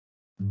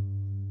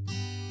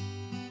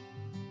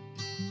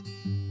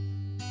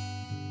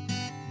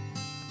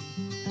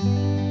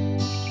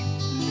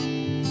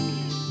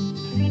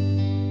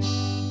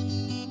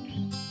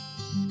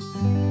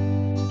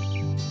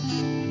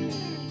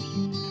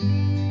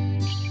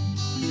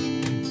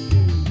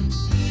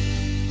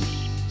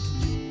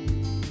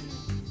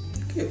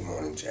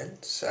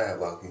gents,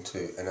 welcome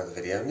to another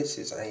video, and this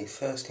is a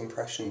first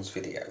impressions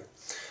video.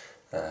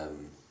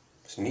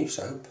 It's a new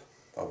soap,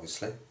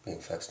 obviously, being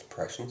first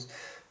impressions,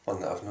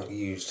 one that I've not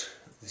used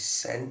the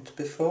scent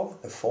before.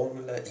 The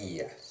formula,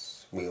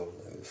 yes, we all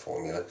know the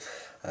formula,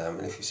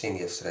 and if you've seen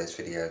yesterday's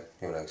video,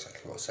 you'll know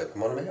exactly what soap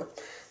I'm on about.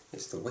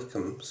 It's the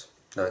Wickham's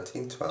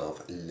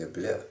 1912 Le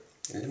Bleu,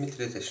 limited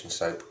edition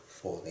soap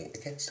for the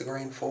Against the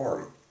Grain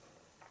forum.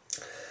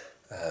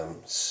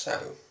 So,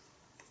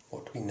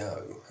 what do we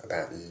know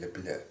about Le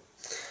Bleu?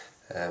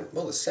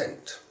 Well, the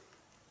scent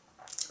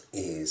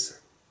is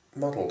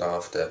modelled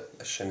after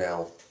a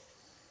Chanel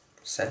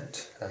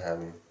scent.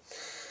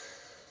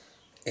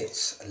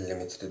 It's a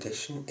limited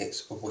edition.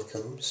 It's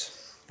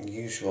Wickham's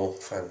usual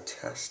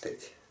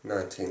fantastic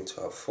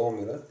 1912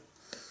 formula.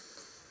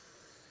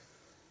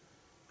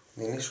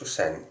 The initial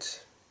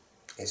scent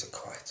is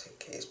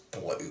aquatic. It's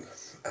blue,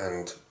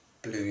 and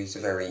blue is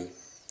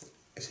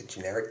it's a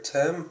generic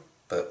term,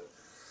 but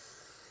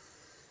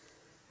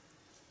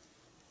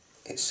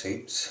it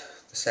suits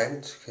the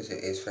scent because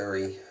it is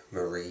very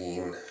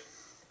marine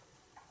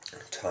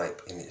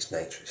type in its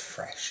nature. It's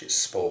fresh, it's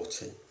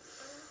sporty,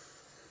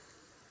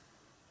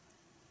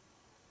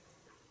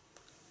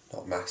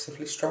 not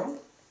massively strong,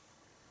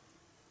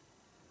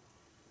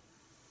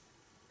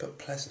 but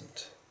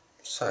pleasant.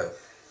 So,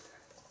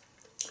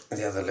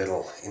 the other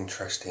little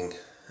interesting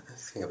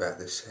thing about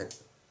this scent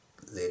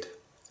lid,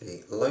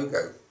 the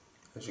logo,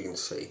 as you can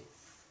see,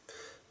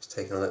 it's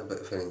taken a little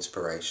bit of an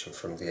inspiration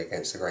from the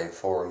Against the Grain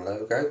forum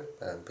logo,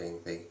 being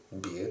the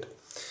beard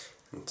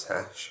and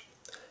tash,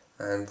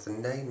 and the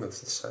name of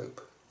the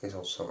soap is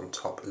also on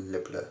top, Le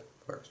Bleu,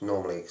 whereas it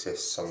normally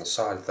exists on the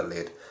side of the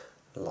lid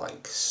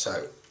like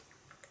so.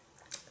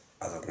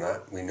 Other than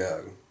that, we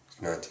know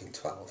it's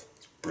 1912,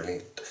 it's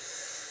brilliant,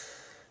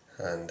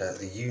 and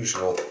the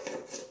usual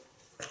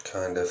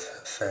kind of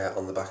fare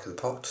on the back of the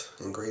pot,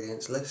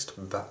 ingredients list,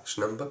 batch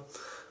number,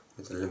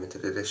 with the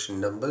limited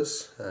edition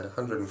numbers,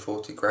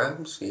 140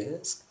 grams,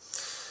 yes.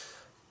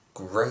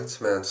 Great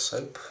amount of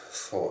soap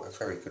for a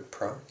very good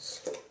price.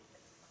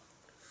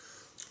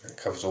 It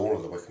covers all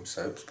of the Wickham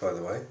soaps, by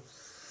the way.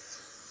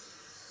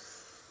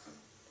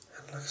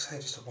 And like I say,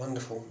 just a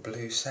wonderful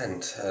blue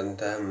scent,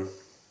 and I'm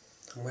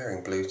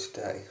wearing blue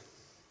today.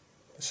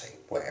 I say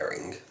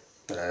wearing,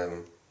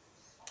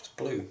 it's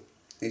blue.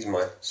 These are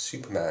my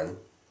Superman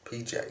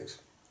PJs.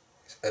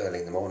 It's early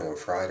in the morning on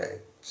Friday,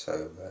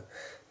 so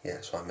yeah,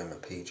 so I'm in my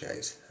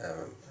PJs.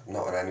 I'm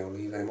not on annual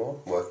leave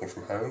anymore, I'm working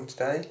from home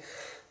today,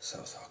 so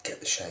I thought I'd get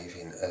the shave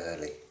in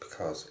early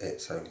because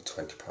it's only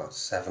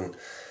 7:20.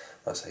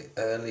 I say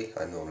early,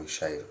 I normally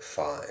shave at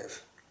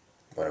 5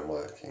 when I'm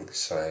working,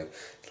 so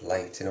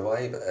late in a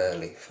way, but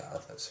early for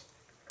others.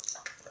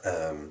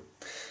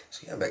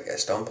 So yeah, I better get a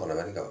stomp on. I've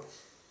only got,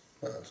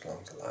 well, as long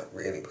as I like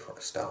really before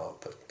I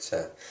start, but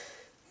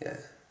yeah,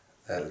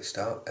 early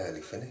start,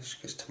 early finish,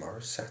 because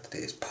tomorrow's Saturday,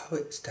 it's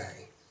Poets'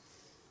 Day.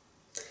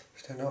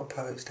 If you don't know what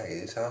Poets' Day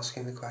is,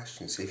 asking the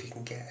question, see if you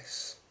can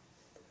guess.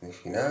 And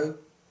if you know,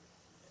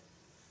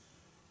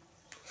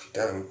 if you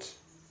don't,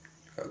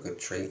 you've got a good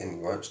treat and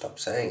you won't stop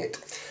saying it.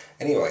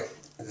 Anyway,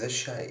 the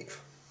shave.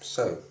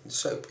 So, the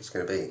soap is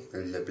going to be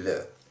Le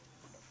Bleu.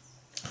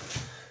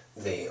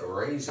 The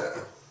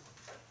razor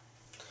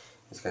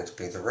is going to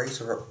be the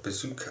Razor Up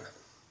Bazooka.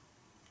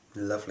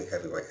 Lovely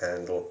heavyweight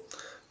handle,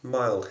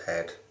 mild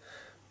head,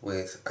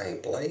 with a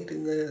blade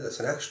in there that's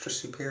an Astra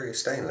Superior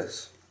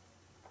stainless.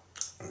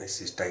 And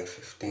this is day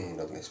 15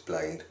 on this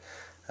blade.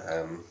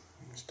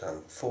 It's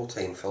done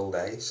 14 full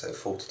days, so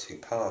 42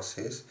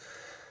 passes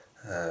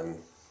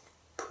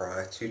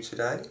prior to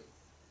today.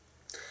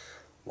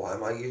 Why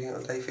am I using it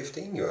on day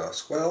 15, you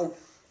ask? Well,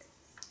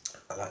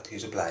 I like to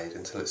use a blade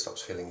until it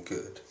stops feeling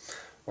good.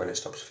 When it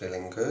stops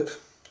feeling good,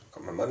 I've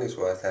got my money's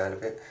worth out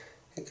of it,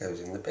 it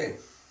goes in the bin.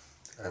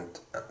 And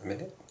at the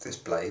minute, this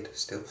blade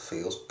still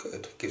feels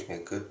good. It gives me a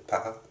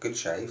good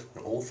shave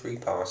on all 3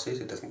 passes.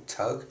 It doesn't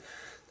tug.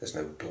 There's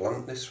no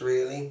bluntness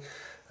really,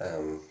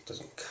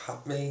 doesn't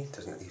cut me,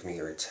 doesn't leave me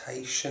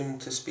irritation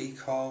to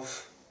speak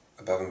of,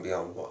 above and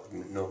beyond what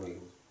normally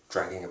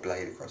dragging a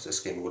blade across the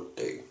skin would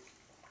do.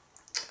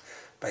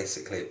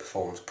 Basically it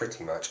performs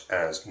pretty much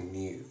as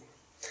new.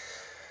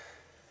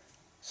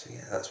 So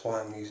yeah, that's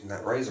why I'm using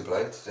that razor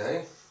blade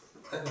today.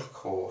 And of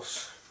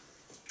course,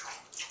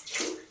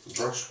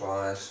 brush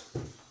wise,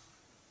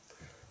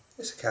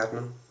 it's a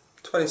Cadman,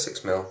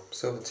 26mm,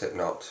 silver tip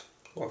knot.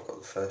 Oh, I've got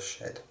the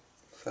first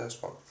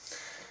one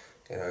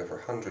in over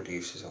 100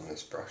 uses on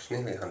this brush,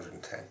 nearly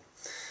 110.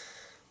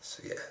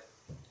 So yeah,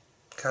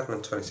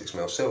 Cadman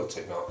 26mm silver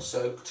tip knot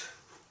soaked.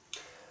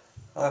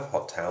 I've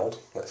hot toweled,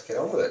 let's get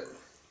on with it.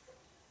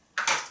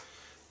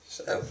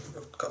 So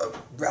I've got a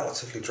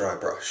relatively dry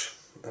brush,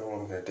 and all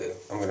I'm going to do,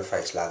 I'm going to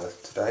face lather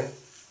today.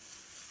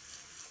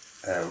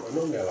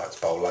 Normally I like to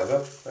bowl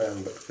lather,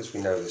 but because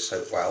we know this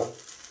soap well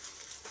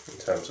in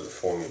terms of the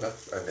formula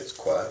and its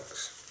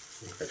quirks,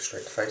 we go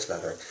straight to face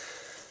lathering.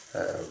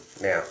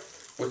 Now,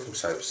 Wickham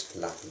soaps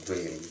lather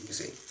really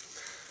easy.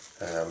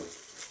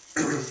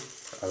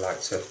 I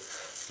like to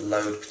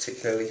load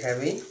particularly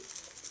heavy,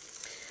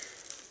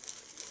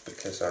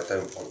 because I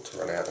don't want to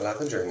run out of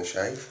lather during the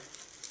shave.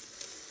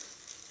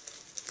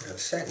 Now the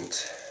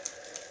scent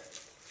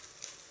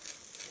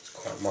is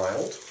quite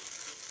mild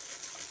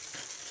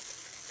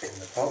in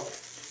the pot.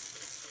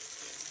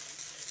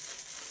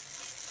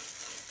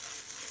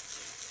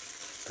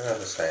 And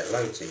as I say, it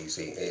loads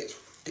easy, it's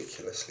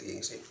ridiculously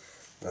easy.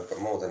 And I've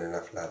got more than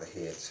enough lather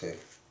here to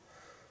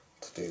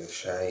do the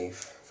shave.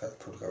 In fact, I've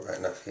probably got about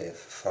enough here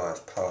for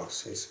 5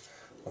 passes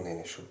on the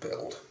initial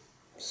build.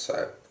 So,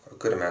 I've got a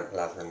good amount of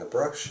lather in the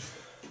brush,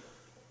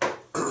 and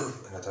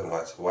I don't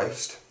like to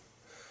waste.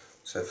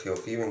 So if you're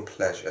viewing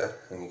pleasure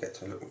and you get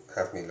to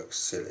have me look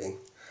silly,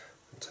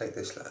 I'll take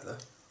this lather,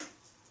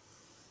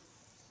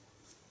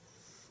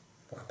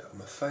 wipe it on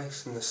my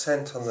face, and the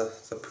scent on the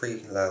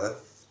pre-lather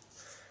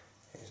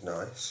is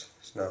nice.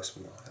 It's nice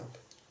and mild.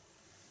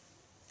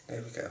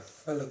 There we go.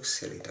 I look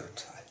silly,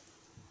 don't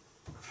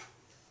I?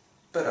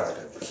 But I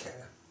don't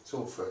care. It's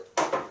all for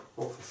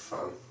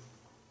fun.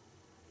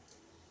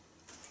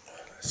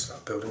 Let's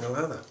start building a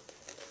lather.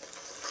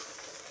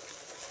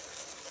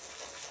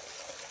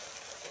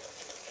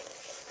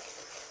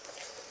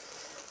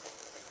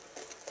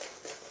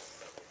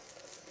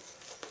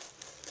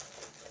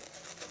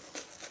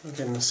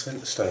 Again, the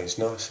scent stays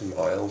nice and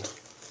mild.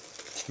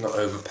 It's not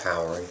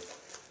overpowering.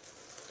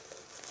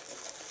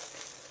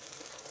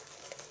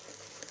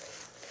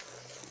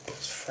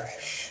 It's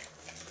fresh.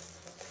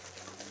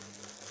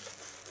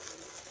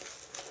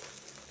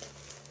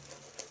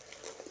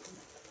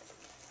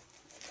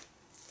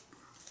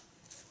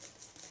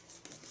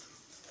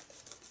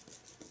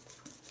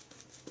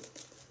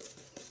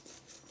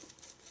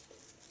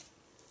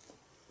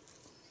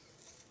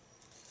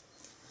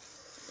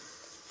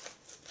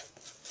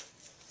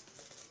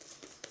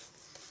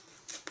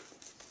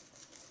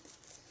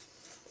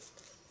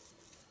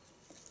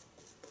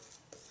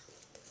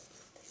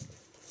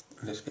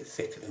 And it's a bit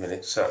thick at the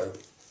minute, so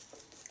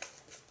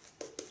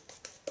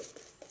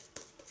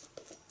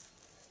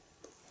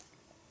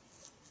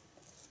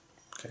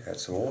okay, add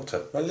some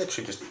water. I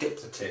literally just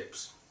dip the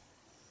tips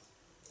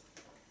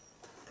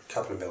a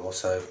couple of mil or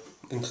so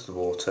into the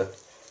water.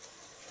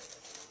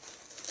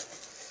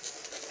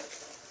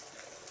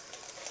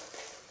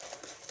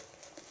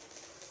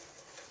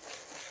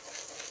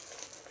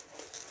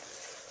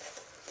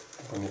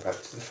 Bring it back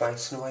to the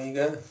face and away you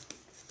go.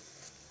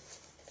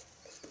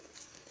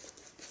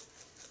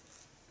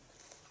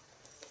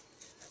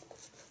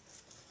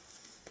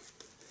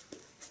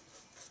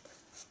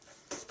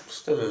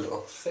 Still a little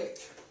thick.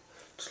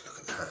 Just look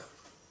at that.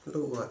 Look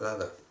at all that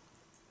lather.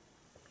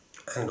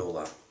 And all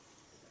that.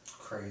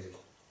 Crazy.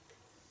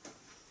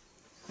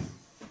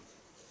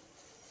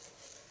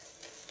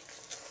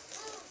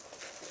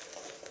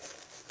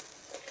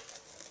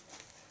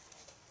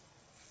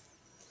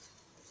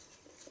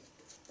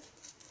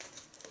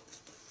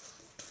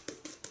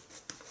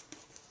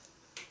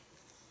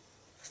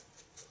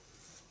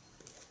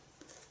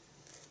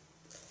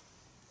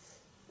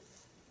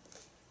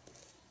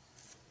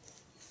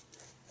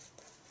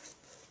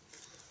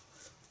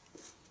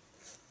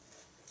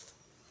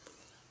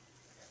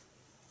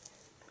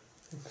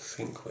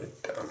 I think we're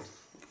done.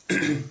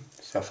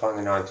 So I find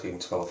the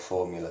 1912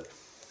 formula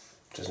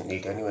doesn't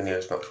need anywhere near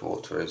as much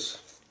water as,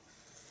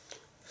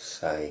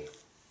 say,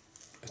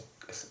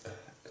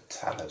 a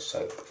tallow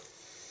soap.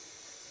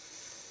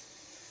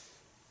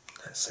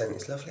 That scent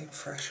is lovely and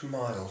fresh and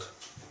mild.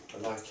 I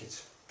like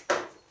it.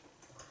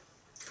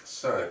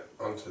 So,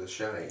 onto the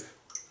shave.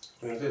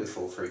 We're going to do the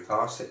full 3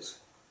 passes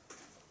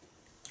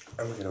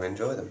and we're going to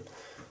enjoy them.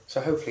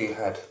 So hopefully you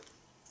had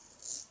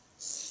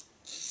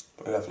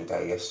a lovely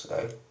day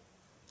yesterday.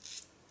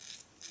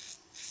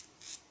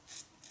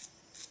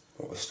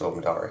 With Storm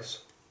and Doris.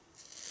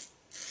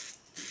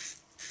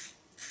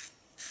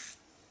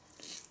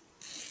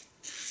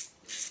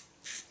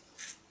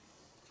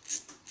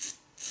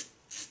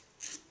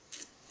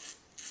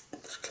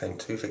 Just claimed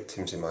 2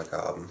 victims in my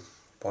garden.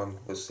 One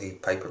was the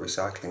paper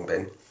recycling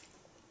bin,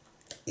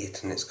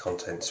 it and its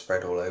contents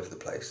spread all over the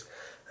place,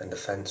 and a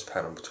fence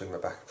panel between my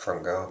back and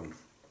front garden,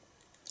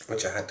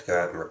 which I had to go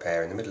out and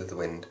repair in the middle of the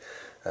wind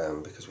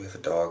because we have a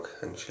dog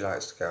and she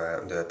likes to go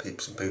out and do her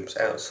peeps and poops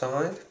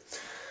outside.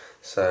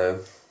 So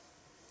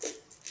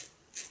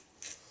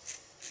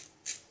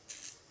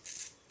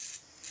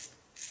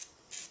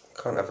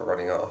can't have it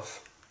running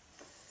off.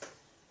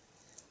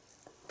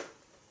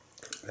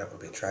 That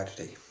would be a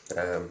tragedy.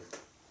 So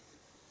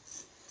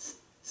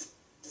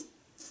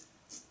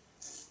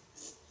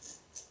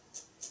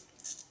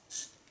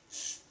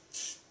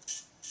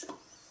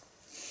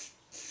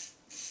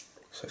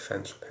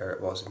fence repair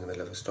it was in the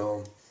middle of a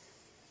storm.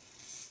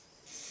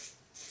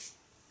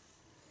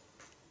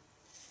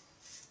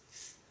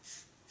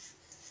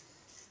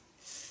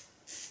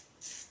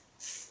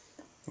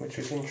 Which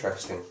is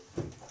interesting,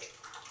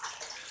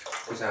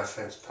 because our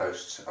fence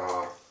posts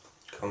are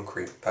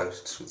concrete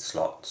posts with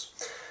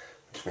slots,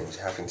 which means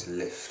you're having to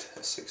lift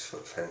a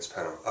 6-foot fence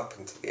panel up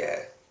into the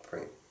air,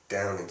 bring it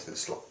down into the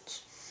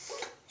slots,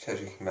 which, as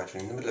you can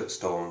imagine, in the middle of a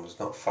storm was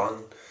not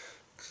fun,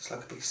 because it's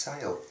like a big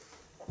sail.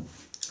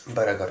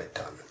 But I got it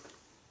done.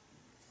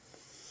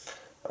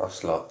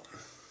 Ocelot.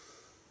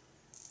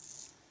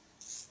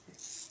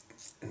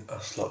 And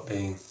Ocelot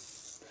being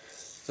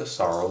the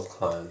Sorrell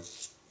clan.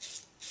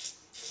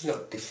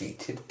 Not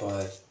defeated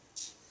by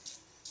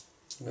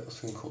a little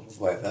thing called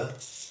weather.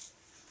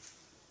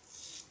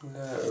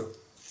 No.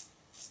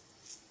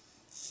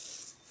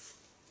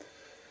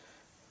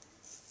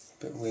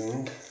 But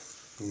wind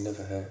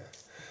never hurt.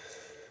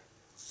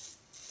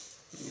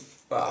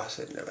 Well, I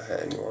said never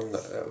hurt anyone,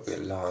 that would be a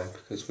lie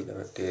because we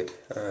never did.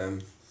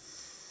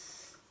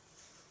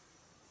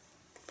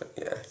 But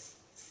yeah.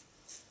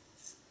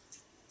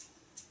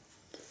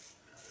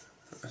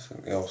 I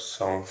think the old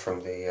song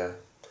from the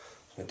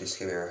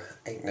disco era,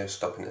 Ain't No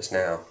Stopping Us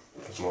Now,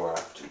 is more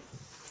apt.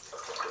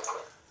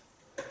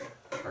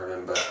 I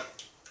remember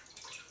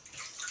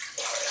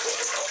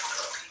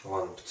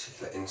one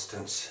particular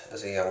instance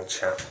as a young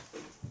chap.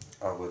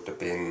 I would have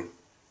been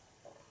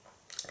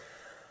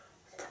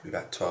probably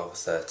about 12 or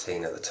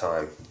 13 at the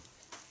time,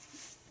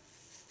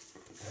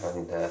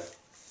 and it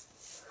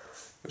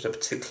was a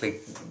particularly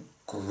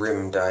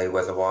grim day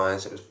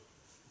weather-wise. It was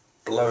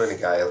blowing a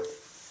gale,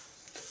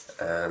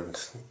 and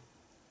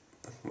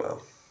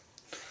well,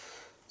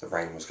 the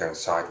rain was going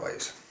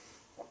sideways,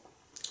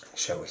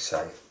 shall we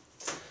say,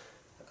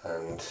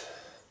 and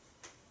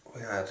we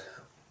had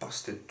a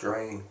busted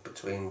drain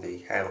between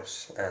the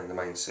house and the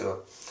main sewer,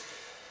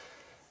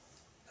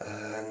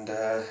 and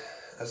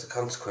as a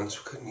consequence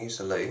we couldn't use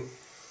the loo,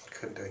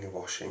 couldn't do any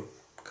washing,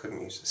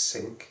 couldn't use the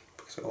sink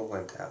because it all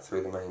went out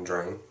through the main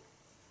drain.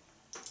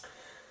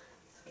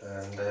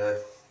 And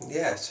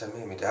yeah, so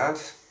me and my dad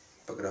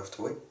buggered off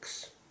to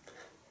Wicks,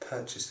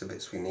 purchased the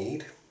bits we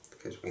need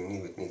because we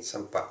knew we'd need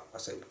some, but I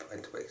say we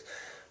went to Wicks,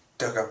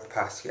 dug up the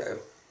patio,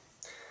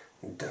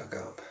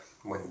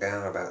 went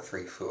down about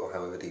 3 foot, or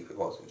however deep it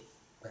was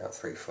about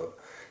 3 foot,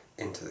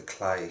 into the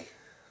clay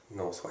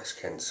northwest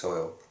Kent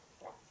soil.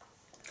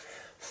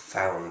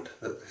 Found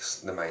that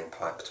the main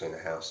pipe between the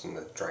house and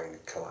the drain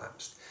had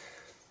collapsed.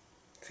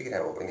 Figured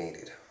out what we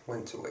needed,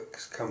 went to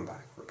Wicks, come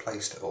back,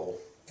 replaced it all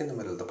in the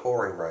middle of the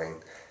pouring rain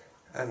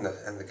and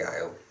the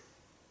gale,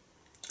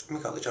 and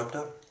we got the job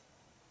done.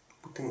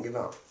 We didn't give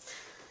up.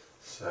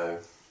 So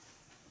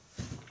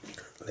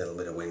a little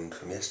bit of wind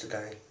from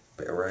yesterday, a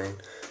bit of rain.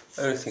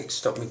 The only thing it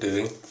stopped me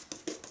doing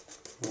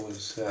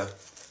was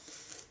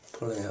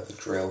pulling out the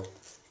drill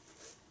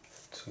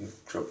to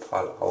drill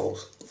pilot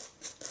holes.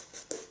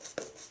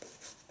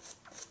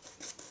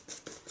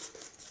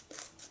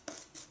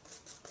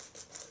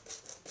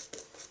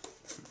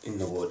 In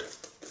the wood,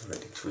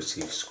 ready to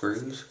receive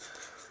screws.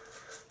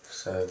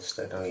 So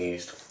instead I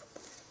used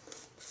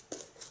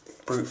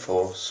brute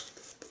force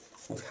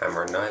with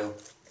hammer and nail.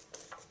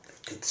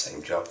 Did the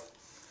same job,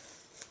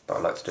 but I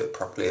like to do it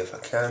properly if I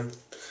can.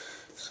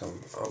 So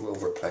I will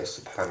replace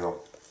the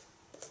panel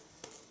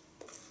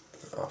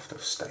after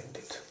I've stained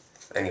it.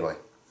 Anyway,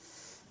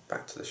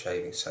 back to the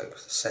shaving soap.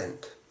 The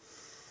scent,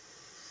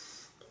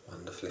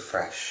 wonderfully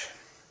fresh.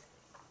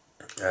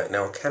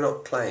 Now I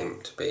cannot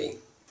claim to be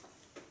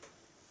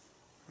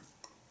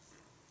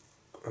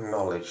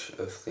knowledge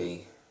of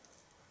the,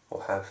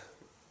 or have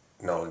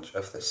knowledge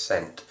of the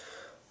scent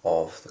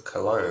of the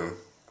cologne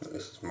that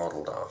this is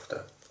modelled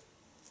after,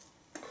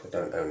 because I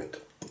don't own it.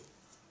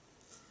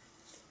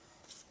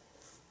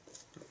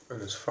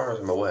 And as far as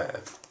I'm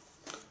aware,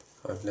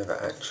 I've never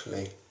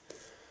actually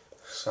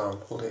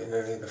sampled it in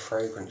any of the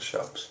fragrance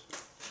shops,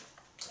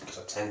 because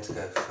I tend to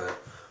go for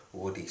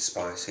woody,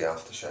 spicy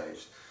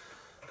aftershaves.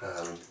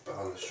 But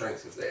on the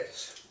strength of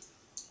this,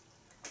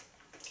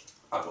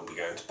 I will be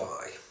going to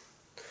buy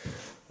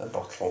a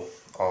bottle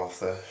of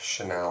the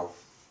Chanel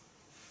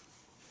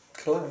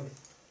cologne.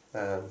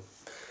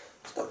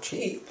 It's not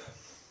cheap,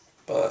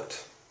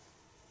 but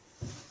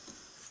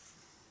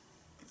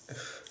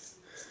if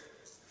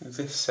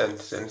this scent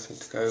is anything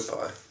to go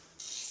by,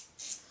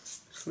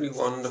 it's really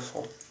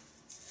wonderful.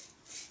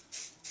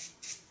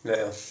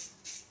 Now,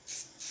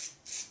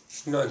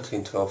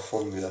 1912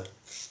 formula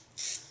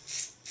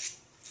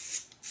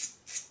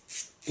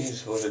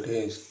is what it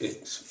is.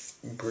 It's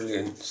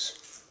brilliance.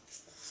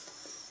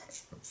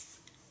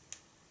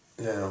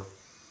 Now,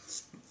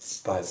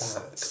 by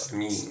that I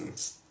mean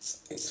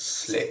it's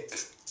slick,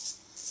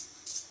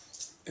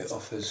 it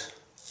offers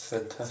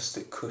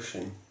fantastic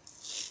cushion,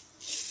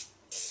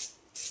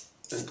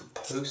 and the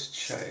post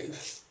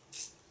shave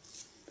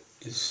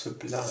is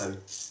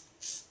sublime.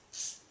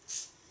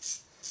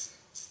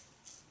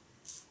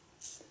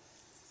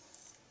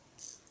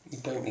 You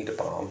don't need a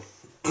balm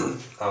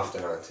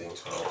after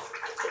 1912,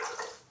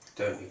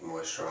 you don't need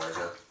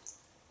moisturiser,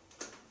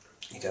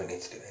 you don't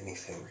need to do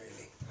anything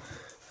really.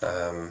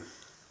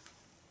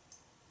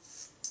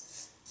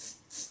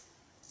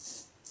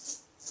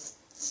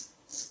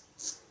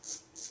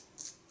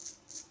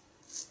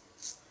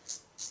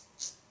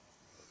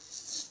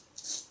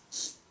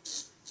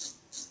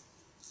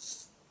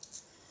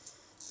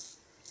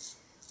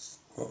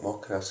 What more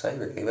can I say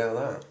really about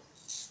that?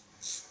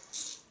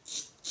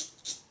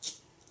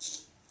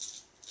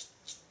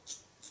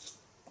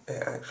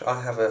 Yeah, actually,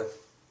 I have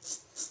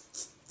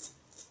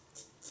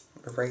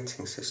a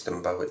rating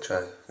system by which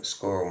I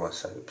score all my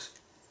soaps.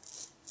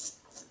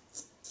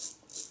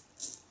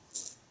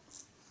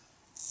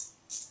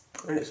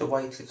 And it's a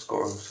weighted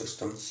scoring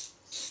system.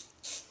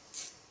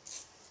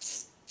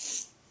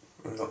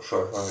 I'm not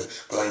sure if I've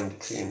explained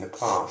it to you in the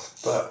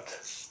past, but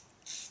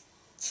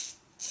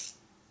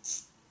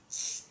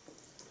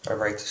I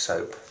rate a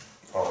soap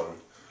on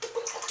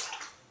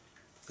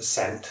the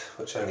scent,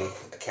 which only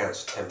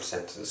accounts for 10%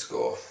 of the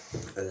score,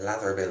 the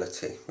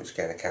latherability, which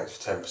again accounts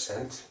for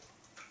 10%,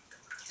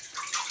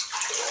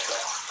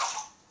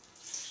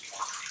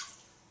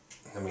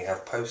 and then we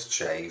have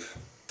post-shave,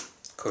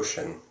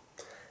 cushion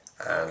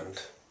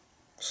and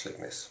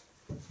slickness.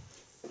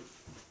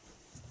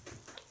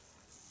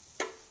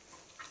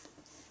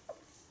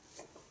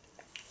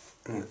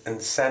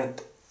 And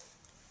scent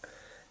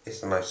is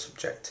the most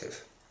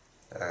subjective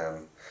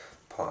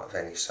part of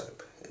any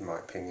soap, in my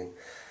opinion,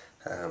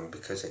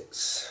 because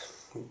it's,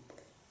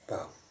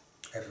 well,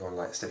 everyone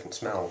likes different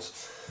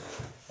smells.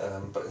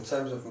 But in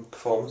terms of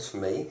performance for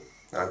me,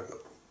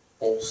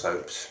 all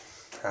soaps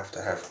have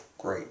to have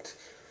great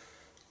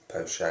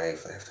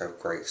post-shave, they have to have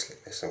great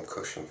slickness and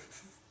cushion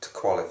to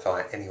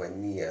qualify anywhere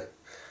near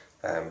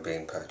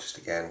being purchased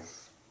again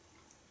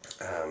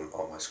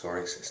on my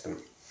scoring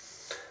system.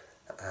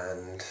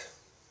 And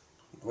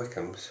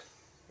Wickham's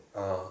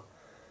are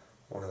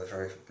one of the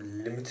very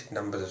limited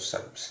numbers of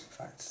soaps. In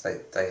fact,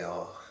 they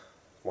are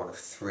one of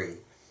 3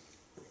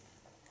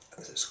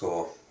 that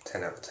score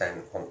 10 out of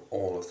 10 on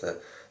all of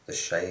the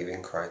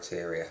shaving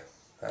criteria.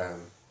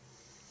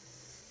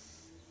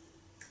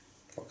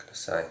 What can I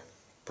say?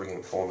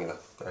 Brilliant formula.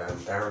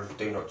 Darren,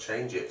 do not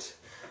change it.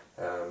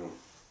 I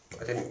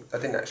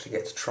didn't actually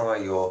get to try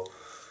your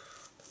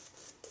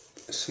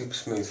super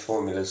smooth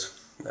formulas,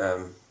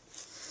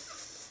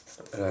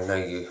 and I know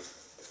you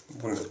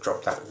wouldn't have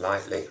dropped that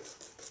lightly.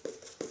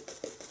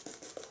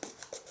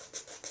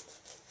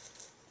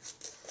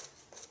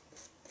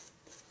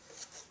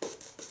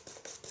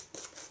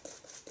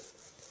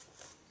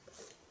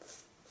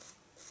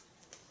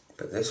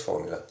 But this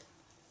formula,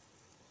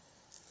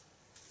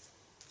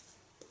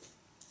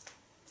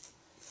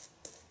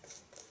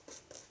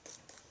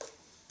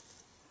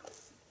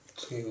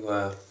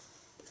 to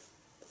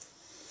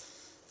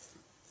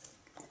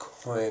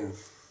coin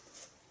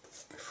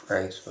a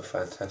phrase for a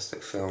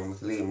fantastic film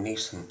with Liam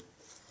Neeson,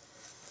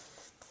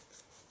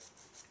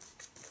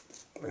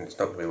 and it's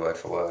not going to be word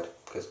for word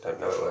because I don't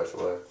know it word for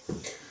word,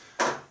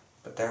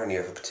 but Darren, you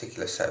have a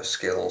particular set of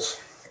skills.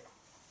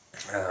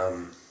 If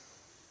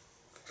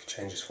you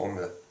change this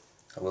formula,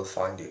 I will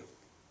find you.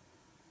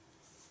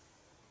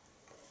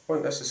 I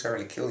won't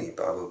necessarily kill you,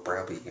 but I will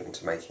browbeat you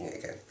into making it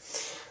again.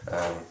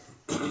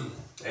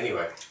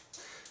 Anyway,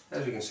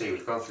 as you can see,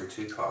 we've gone through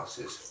 2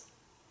 classes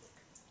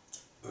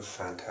of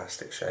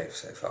fantastic shave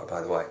so far,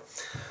 by the way.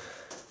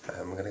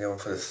 We're going to go on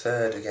for the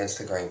 3rd against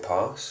the grain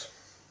pass.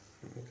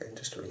 Again,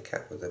 just to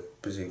recap with the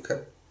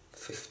bazooka,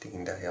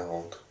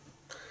 15-day-old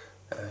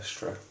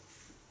Astra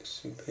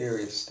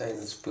Superior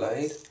stainless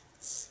blade.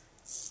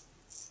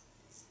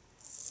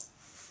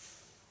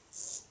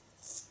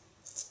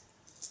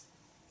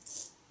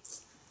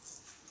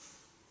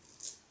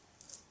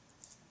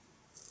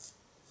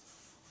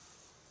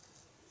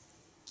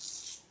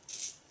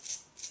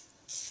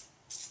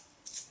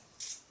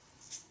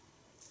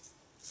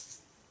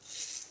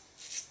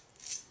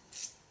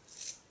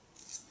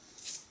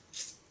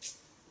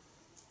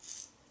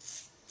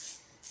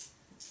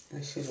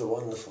 This is a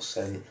wonderful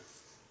scent.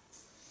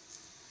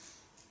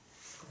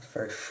 It's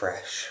very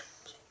fresh,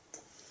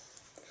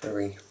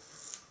 very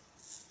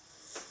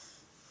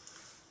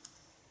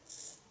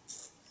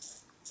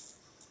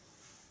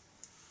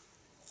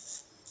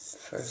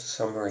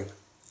summery.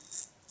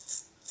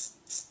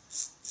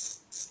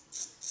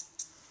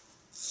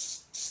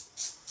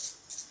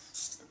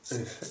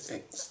 And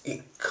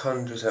it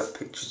conjures up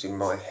pictures in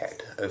my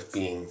head of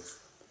being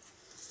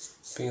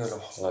on a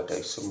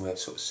holiday somewhere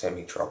sort of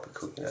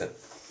semi-tropical, you know.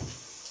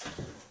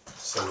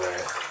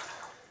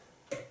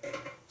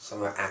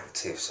 Somewhere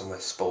active, somewhere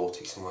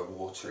sporty, somewhere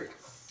watery.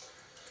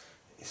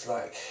 It's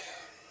like,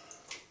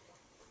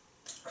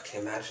 I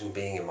can imagine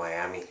being in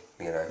Miami,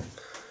 you know,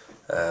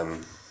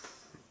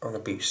 on a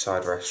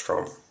beachside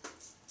restaurant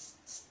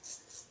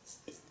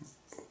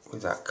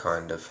with that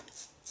kind of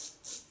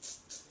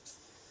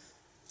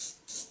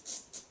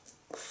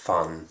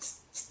fun,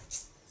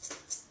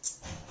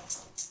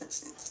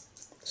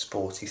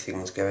 sporty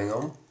things going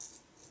on.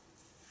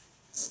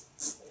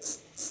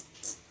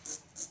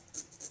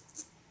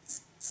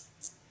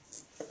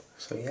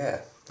 So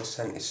yeah, the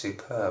scent is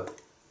superb.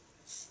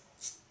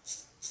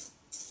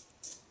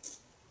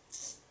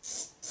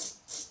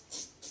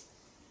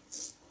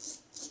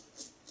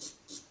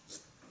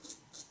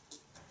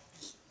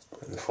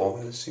 And the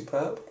formula is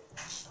superb.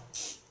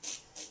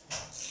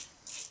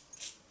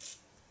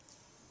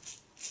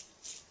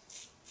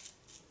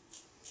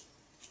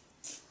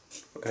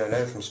 And I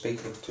know from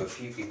speaking to a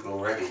few people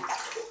already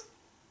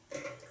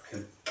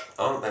who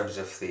aren't members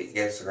of the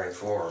Against the Grain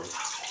forum,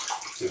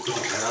 who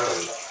didn't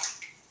know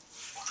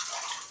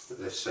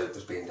that this soap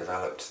was being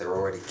developed, they were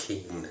already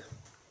keen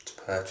to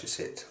purchase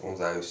it,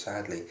 although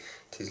sadly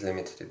it is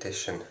limited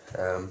edition.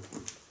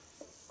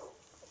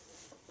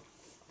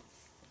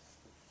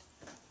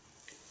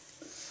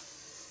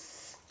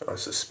 I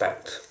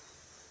suspect,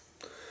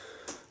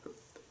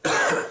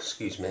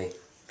 excuse me,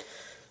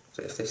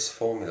 that if this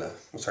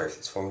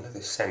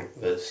scent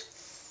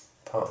was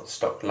part of the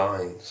stock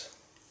lines,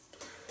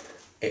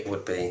 it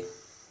would be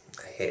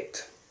a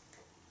hit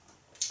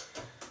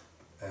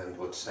and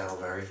would sell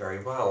very,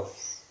 very well.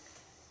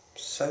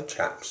 So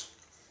chaps,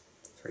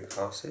 3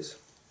 passes,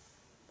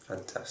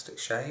 fantastic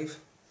shave.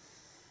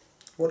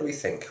 What do we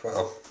think?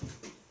 Well,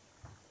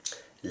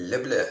 Le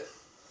Bleu,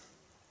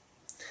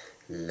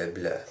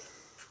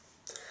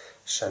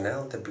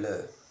 Chanel de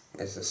Bleu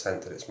is the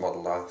scent that it's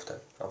modelled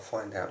after. I'll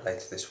find out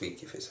later this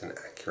week if it's an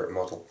accurate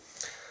model.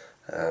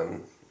 I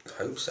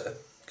hope so,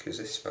 because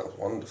this smells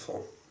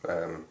wonderful.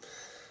 I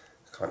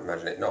can't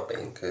imagine it not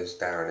being, because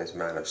Darren is a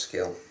man of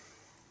skill,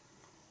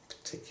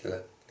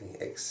 particularly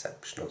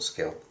exceptional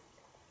skill,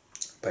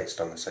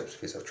 based on the soaps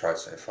of his I've tried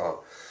so far.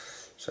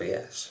 So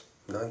yes,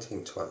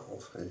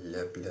 1912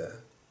 Le Bleu,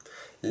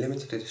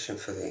 limited edition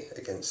for the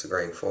Against the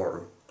Grain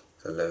forum.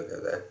 The logo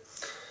there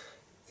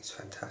is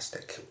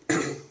fantastic.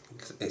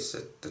 It's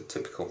the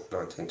typical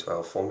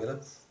 1912 formula,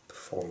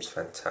 performs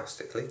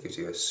fantastically, gives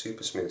you a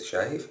super smooth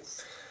shave,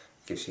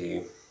 gives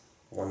you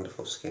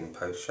wonderful skin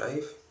post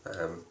shave.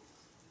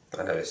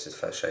 I know this is the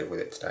first shave with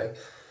it today,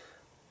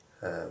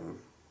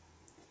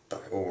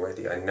 but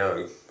already I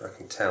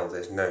can tell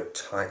there's no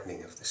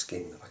tightening of the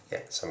skin that I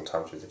get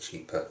sometimes with the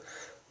cheaper,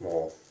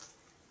 more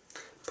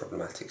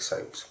problematic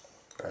soaps.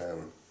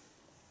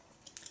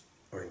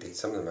 Or indeed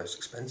some of the most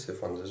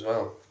expensive ones as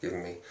well,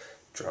 giving me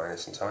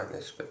dryness and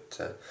tightness, but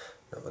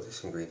not with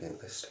this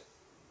ingredient list.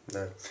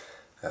 No.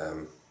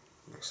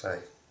 Like I say,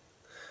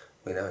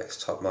 we know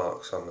it's top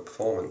marks on the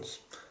performance,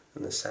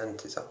 and the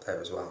scent is up there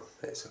as well.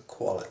 It's a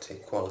quality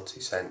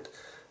scent,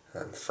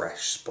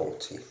 fresh,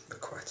 sporty,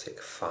 aquatic,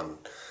 fun,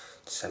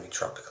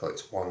 semi-tropical.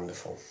 It's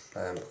wonderful.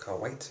 I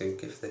can't wait to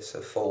give this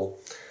a full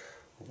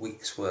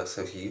week's worth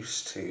of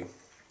use to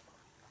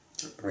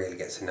really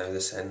get to know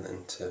the scent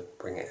and to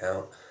bring it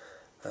out.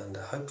 And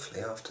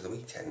hopefully after the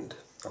weekend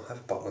I'll have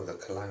a bottle of the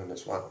cologne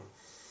as well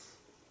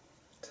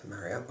to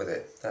marry up with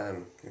it.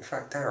 In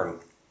fact,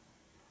 Darren,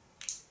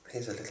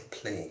 here's a little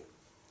plea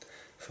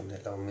from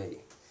little me,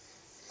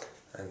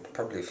 and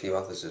probably a few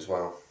others as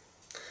well.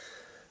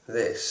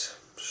 This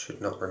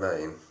should not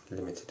remain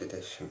limited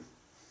edition.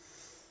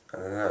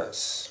 And I know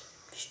it's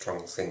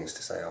strong things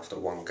to say after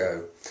one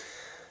go,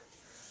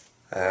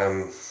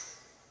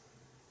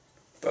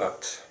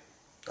 but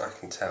I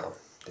can tell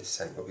this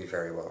scent will be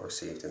very well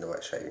received in the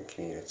wet shaving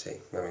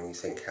community. I mean, you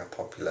think how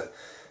popular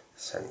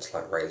scents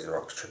like Razor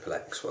Ox Triple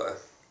X were.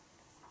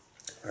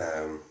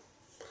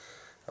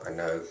 I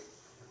know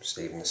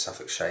Stephen the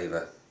Suffolk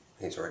Shaver,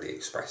 he's already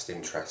expressed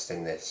interest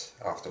in this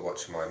after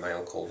watching my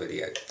mail call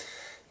video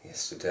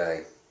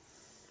yesterday.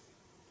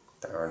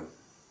 Darren,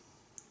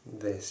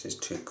 this is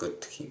too good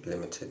to keep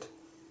limited.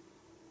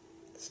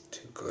 It's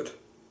too good.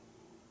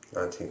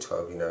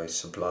 1912, you know, is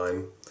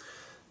sublime.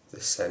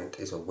 This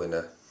scent is a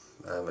winner.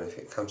 And if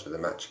it comes with a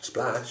matching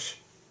splash,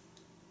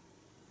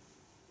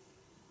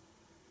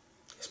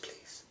 yes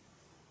please,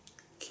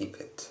 keep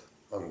it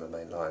on the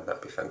main line.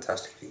 That'd be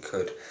fantastic if you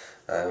could.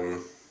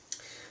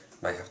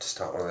 May have to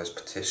start one of those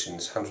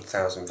petitions,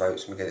 100,000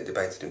 votes, and we get it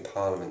debated in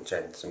Parliament,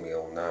 gents, and we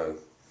all know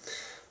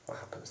what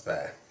happens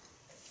there.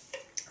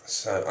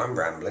 So I'm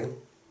rambling.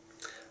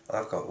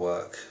 I've got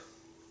work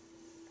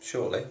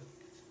shortly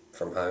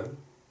from home.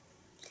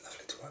 It's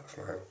lovely to work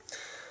from home.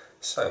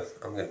 So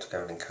I'm going to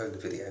go and encode the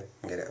video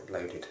and get it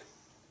uploaded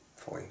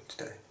for you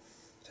today.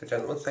 So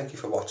gentlemen, thank you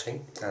for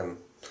watching.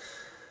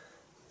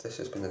 This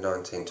has been the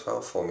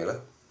 1912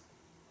 formula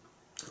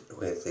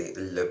with the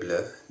Le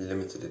Bleu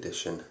limited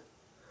edition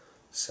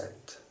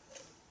scent.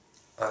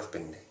 I've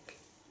been Nick.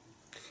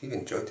 If you've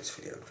enjoyed this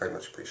video, I'd very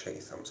much appreciate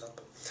your thumbs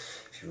up.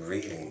 If you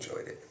really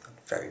enjoyed it, I'd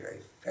very, very,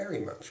 very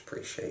much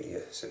appreciate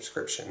your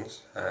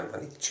subscriptions. I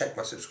need to check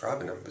my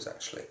subscriber numbers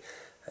actually,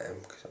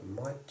 because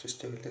I might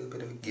just do a little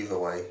bit of a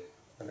giveaway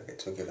when I get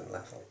to a given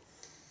level.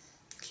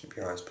 Keep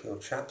your eyes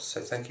peeled, chaps. So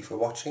thank you for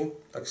watching.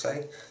 Like I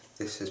say,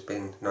 this has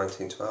been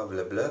 1912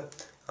 Le Bleu.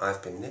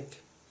 I've been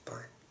Nick.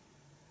 Bye.